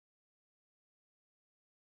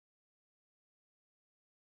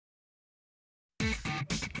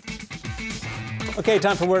Okay,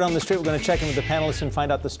 time for Word on the Street. We're going to check in with the panelists and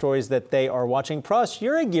find out the stories that they are watching. Pras,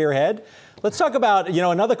 you're a gearhead. Let's talk about,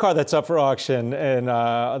 another car that's up for auction in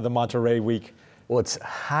the Monterey week. Well, it's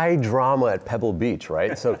high drama at Pebble Beach,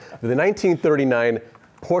 right? So the 1939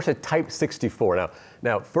 Porsche Type 64.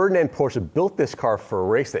 Now, Ferdinand Porsche built this car for a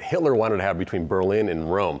race that Hitler wanted to have between Berlin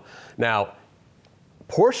and Rome. Now,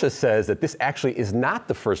 Porsche says that this actually is not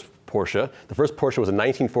the first Porsche. The first Porsche was a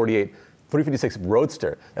 1948 356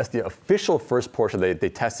 Roadster. That's the official first Porsche they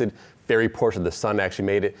tested. Ferry Porsche, the son, actually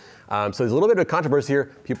made it. So there's a little bit of controversy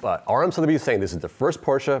here. People, RM Sotheby's is saying this is the first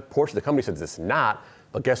Porsche. Porsche, the company, says it's not.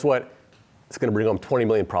 But guess what? It's going to bring home $20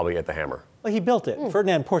 million probably at the hammer. Well, he built it.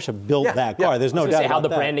 Ferdinand Porsche built that car. There's no doubt about how'd the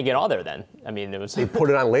that. branding get all there then? I mean, it was. They put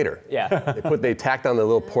it on later. Yeah. They tacked on the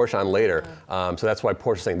little Porsche on later. So that's why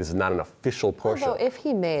Porsche's saying this is not an official Porsche. Although if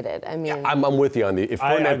he made it, I mean. Yeah, I'm with you on the. If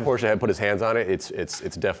Ferdinand Porsche had put his hands on it,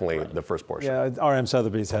 it's definitely the first Porsche. Yeah, RM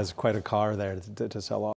Sotheby's has quite a car there to sell off.